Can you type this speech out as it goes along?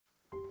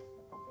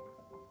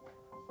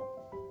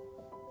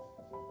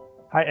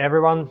Hi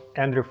everyone,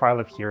 Andrew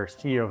Filev here,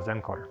 CEO of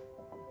Zencoder.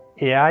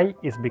 AI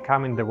is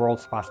becoming the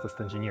world's fastest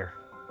engineer.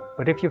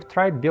 But if you've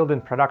tried building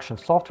production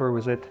software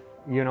with it,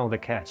 you know the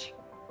catch.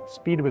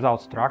 Speed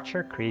without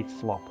structure creates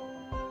slop.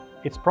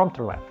 It's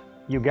prompter-led.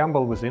 You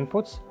gamble with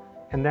inputs,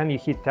 and then you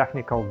hit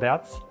technical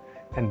deaths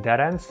and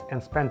dead ends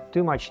and spend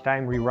too much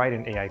time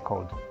rewriting AI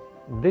code.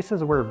 This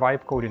is where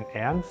vibe coding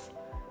ends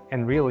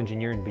and real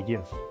engineering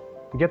begins.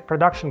 To get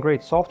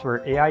production-grade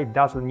software, AI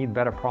doesn't need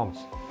better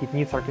prompts, it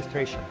needs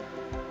orchestration.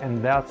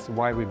 And that's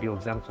why we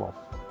built Zenflow.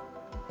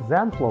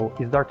 Zenflow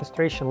is the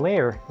orchestration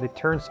layer that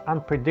turns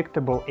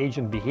unpredictable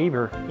agent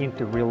behavior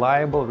into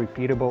reliable,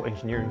 repeatable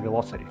engineering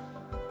velocity.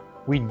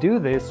 We do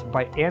this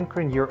by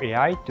anchoring your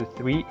AI to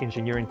 3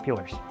 engineering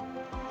pillars.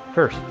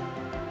 First,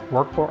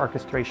 workflow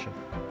orchestration.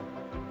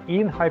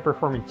 In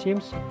high-performing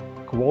teams,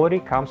 quality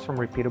comes from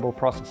repeatable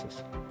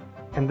processes.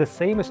 And the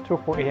same is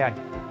true for AI.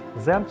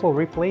 Zenflow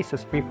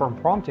replaces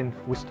free-form prompting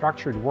with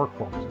structured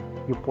workflows.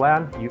 You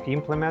plan, you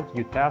implement,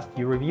 you test,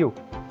 you review.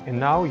 And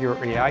now your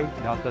AI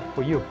does that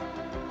for you.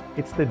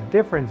 It's the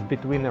difference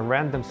between a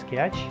random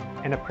sketch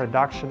and a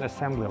production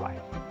assembly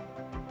line.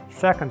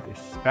 Second is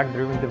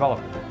spec-driven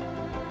development.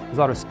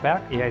 Without a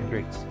spec, AI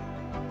drifts.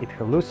 It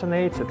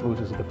hallucinates, it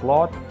loses the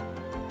plot.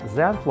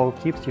 Zenflow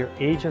keeps your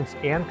agents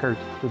anchored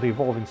to the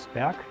evolving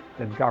spec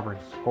that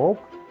governs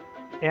scope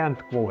and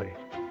quality.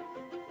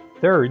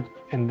 Third,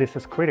 and this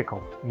is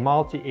critical,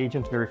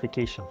 multi-agent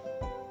verification.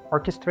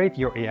 Orchestrate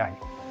your AI.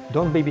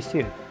 Don't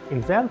babysit it.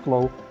 In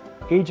Zenflow,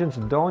 agents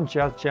don't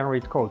just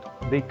generate code,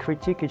 they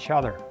critique each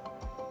other.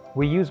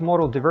 We use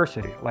model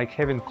diversity, like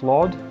having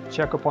Claude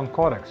check upon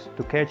codecs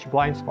to catch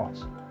blind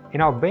spots. In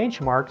our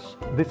benchmarks,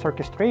 this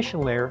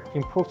orchestration layer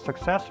improves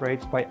success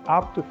rates by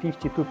up to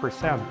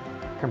 52%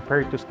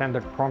 compared to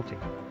standard prompting.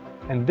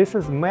 And this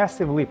is a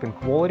massive leap in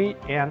quality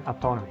and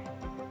autonomy.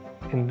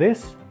 And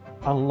this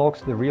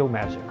unlocks the real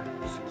magic,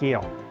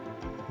 scale.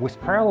 With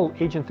parallel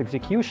agent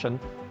execution,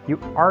 you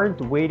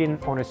aren't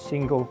waiting on a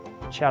single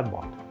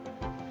chatbot.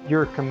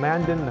 You're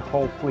commanding the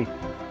whole fleet.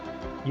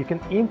 You can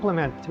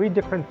implement 3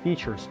 different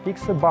features,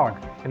 fix a bug,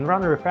 and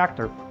run a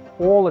refactor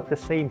all at the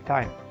same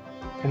time.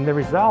 And the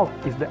result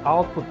is the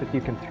output that you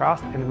can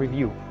trust and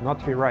review,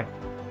 not rewrite.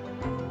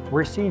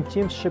 We're seeing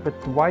teams ship at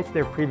twice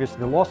their previous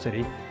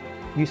velocity.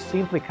 You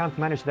simply can't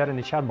manage that in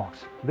a chat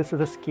box. This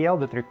is a scale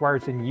that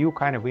requires a new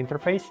kind of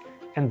interface,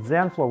 and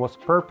Zenflow was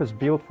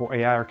purpose-built for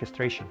AI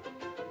orchestration.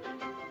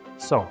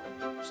 So,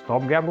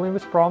 stop gambling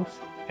with prompts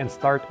and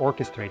start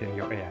orchestrating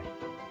your AI.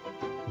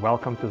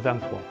 Welcome to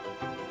Zenflow.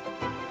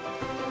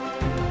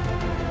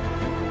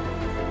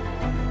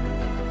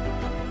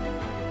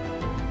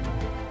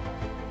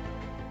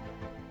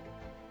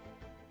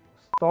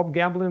 Stop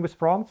gambling with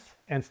prompts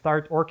and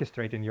start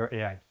orchestrating your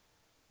AI.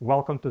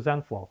 Welcome to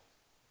Zenflow.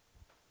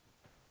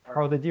 How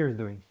are the deers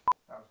doing?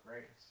 That was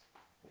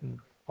great.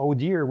 Oh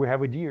dear, we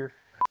have a deer.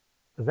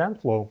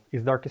 Zenflow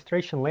is the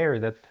orchestration layer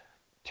that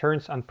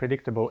turns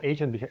unpredictable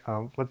agent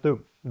behavior. Let's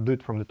do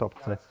it from the top.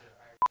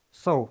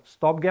 So,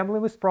 stop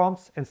gambling with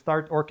prompts and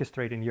start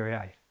orchestrating your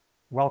AI.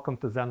 Welcome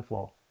to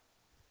Zenflow.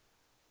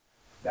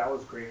 That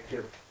was great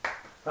too.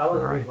 That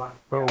was a All good right.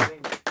 one.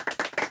 Boom.